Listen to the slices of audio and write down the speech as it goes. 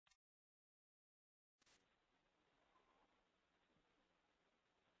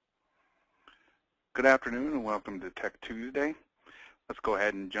Good afternoon and welcome to Tech Tuesday. Let's go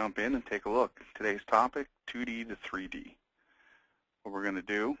ahead and jump in and take a look. Today's topic, 2D to 3D. What we're going to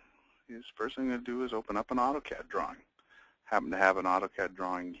do is, first thing I'm going to do is open up an AutoCAD drawing. Happen to have an AutoCAD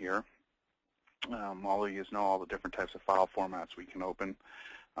drawing here. All of you know all the different types of file formats we can open.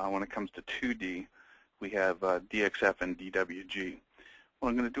 When it comes to 2D, we have DXF and DWG. What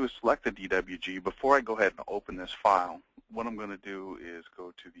I'm going to do is select the DWG. Before I go ahead and open this file, what I'm going to do is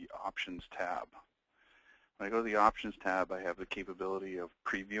go to the Options tab. When I go to the Options tab, I have the capability of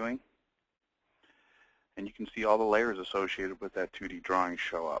previewing, and you can see all the layers associated with that 2D drawing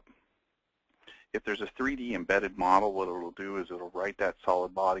show up. If there's a 3D embedded model, what it'll do is it'll write that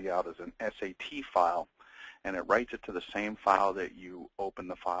solid body out as an SAT file, and it writes it to the same file that you open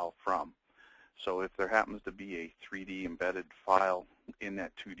the file from. So if there happens to be a 3D embedded file in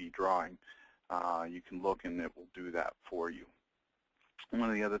that 2D drawing, you can look and it will do that for you. One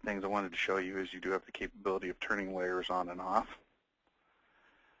of the other things I wanted to show you is you do have the capability of turning layers on and off.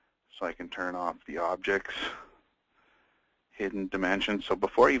 So I can turn off the objects, hidden dimensions. So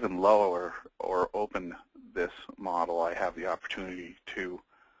before I even lower or open this model, I have the opportunity to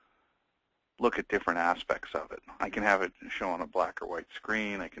look at different aspects of it. I can have it show on a black or white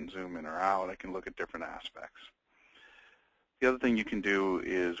screen. I can zoom in or out. I can look at different aspects. The other thing you can do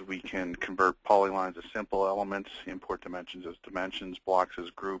is we can convert polylines as simple elements, import dimensions as dimensions, blocks as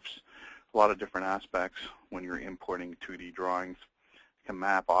groups, a lot of different aspects when you're importing 2D drawings. I can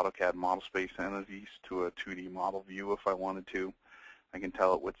map AutoCAD model space entities to a 2D model view if I wanted to. I can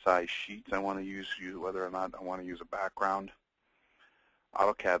tell it what size sheets I want to use, whether or not I want to use a background.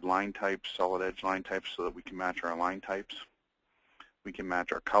 AutoCAD line types, solid edge line types, so that we can match our line types. We can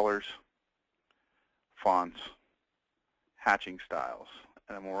match our colors, fonts, hatching styles.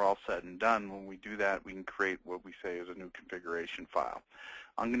 And when we're all said and done, when we do that, we can create what we say is a new configuration file.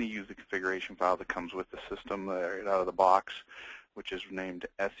 I'm going to use the configuration file that comes with the system right out of the box, which is named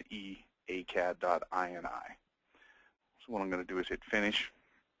seacad.ini. So what I'm going to do is hit Finish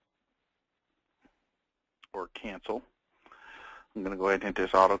or Cancel. I'm going to go ahead and hit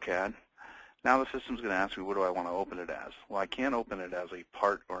this AutoCAD. Now the system's going to ask me, what do I want to open it as? Well, I can't open it as a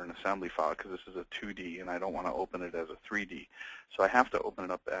part or an assembly file because this is a 2D, and I don't want to open it as a 3D. So I have to open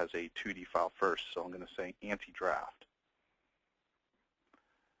it up as a 2D file first. So I'm going to say anti-draft.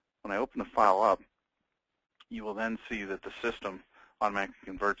 When I open the file up, you will then see that the system automatically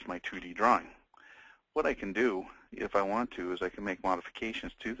converts my 2D drawing. What I can do, if I want to, is I can make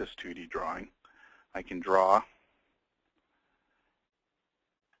modifications to this 2D drawing. I can draw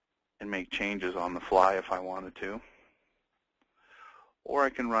and make changes on the fly if I wanted to. Or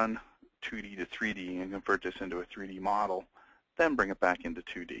I can run 2D to 3D and convert this into a 3D model, then bring it back into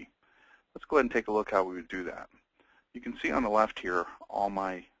 2D. Let's go ahead and take a look how we would do that. You can see on the left here all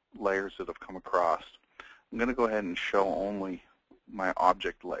my layers that have come across. I'm going to go ahead and show only my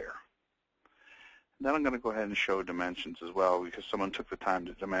object layer. Then I'm going to go ahead and show dimensions as well, because someone took the time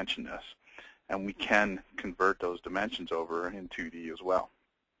to dimension this. And we can convert those dimensions over in 2D as well.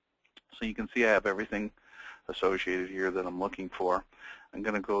 So you can see I have everything associated here that I'm looking for. I'm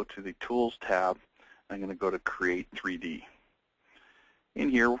going to go to the Tools tab. I'm going to go to Create 3D. In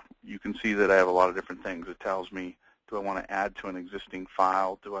here, you can see that I have a lot of different things. It tells me, do I want to add to an existing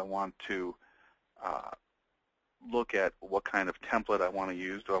file? Do I want to look at what kind of template I want to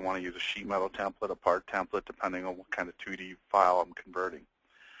use? Do I want to use a sheet metal template, a part template, depending on what kind of 2D file I'm converting?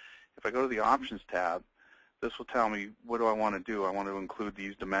 If I go to the Options tab, this will tell me, what do I want to do? I want to include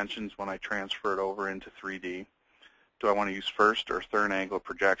these dimensions when I transfer it over into 3D. Do I want to use first or third angle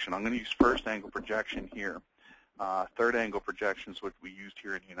projection? I'm going to use first angle projection here. Third angle projection is what we used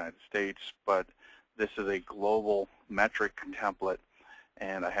here in the United States, but this is a global metric template,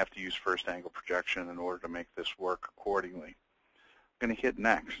 and I have to use first angle projection in order to make this work accordingly. I'm going to hit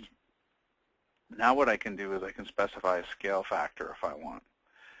Next. Now what I can do is I can specify a scale factor if I want.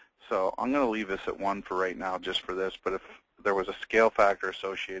 So I'm going to leave this at 1 for right now, just for this, but if there was a scale factor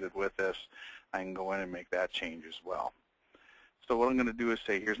associated with this, I can go in and make that change as well. So what I'm going to do is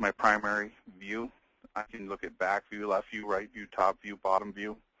say, here's my primary view. I can look at back view, left view, right view, top view, bottom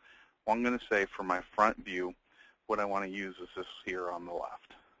view. Well, I'm going to say for my front view, what I want to use is this here on the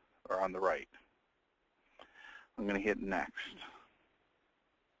left, or on the right. I'm going to hit Next.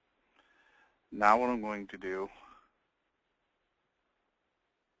 Now what I'm going to do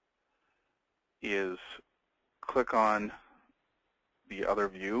is click on the other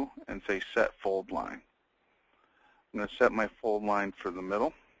view and say Set Fold Line. I'm going to set my fold line for the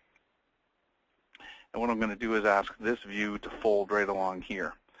middle. And what I'm going to do is ask this view to fold right along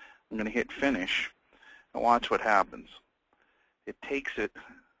here. I'm going to hit Finish and watch what happens. It takes it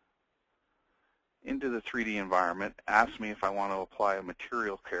into the 3D environment, asks me if I want to apply a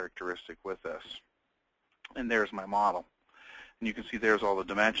material characteristic with this. And there's my model. And you can see there's all the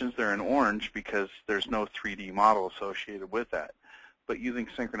dimensions. They're in orange because there's no 3D model associated with that. But using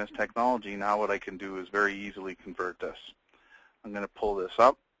synchronous technology, now what I can do is very easily convert this. I'm going to pull this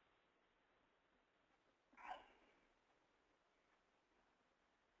up.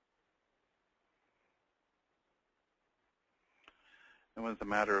 And with a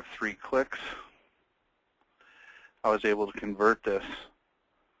matter of 3 clicks, I was able to convert this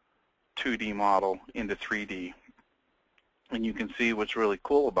 2D model into 3D. And you can see what's really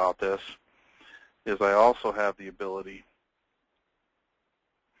cool about this is I also have the ability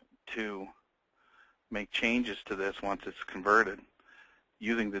to make changes to this once it's converted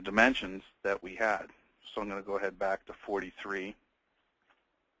using the dimensions that we had. So I'm going to go ahead back to 43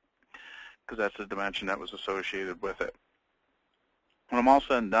 because that's the dimension that was associated with it. When I'm all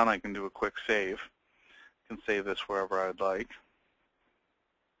said and done, I can do a quick save. I can save this wherever I'd like.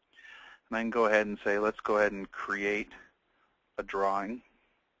 And I can go ahead and say, let's go ahead and create a drawing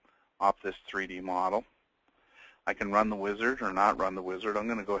off this 3D model. I can run the wizard or not run the wizard. I'm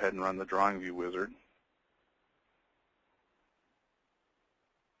going to go ahead and run the drawing view wizard.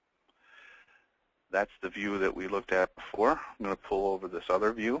 That's the view that we looked at before. I'm going to pull over this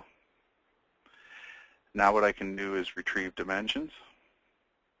other view. Now what I can do is retrieve dimensions.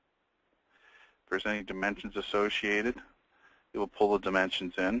 If there's any dimensions associated, it will pull the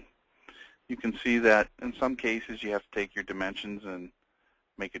dimensions in. You can see that in some cases you have to take your dimensions and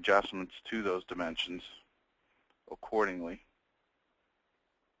make adjustments to those dimensions accordingly.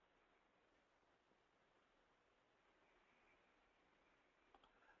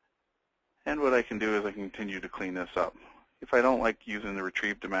 And what I can do is I can continue to clean this up. If I don't like using the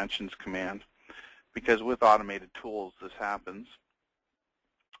retrieve dimensions command, because with automated tools this happens,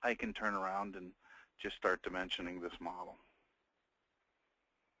 I can turn around and just start dimensioning this model,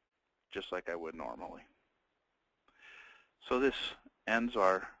 just like I would normally. So this ends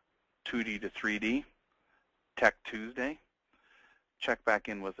our 2D to 3D Tech Tuesday. Check back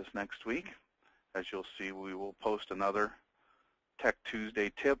in with us next week. As you'll see, we will post another Tech Tuesday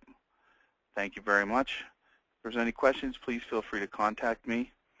tip. Thank you very much. If there's any questions, please feel free to contact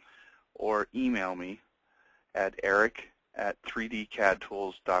me or email me at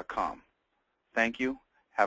eric@3dcadtools.com. Thank you,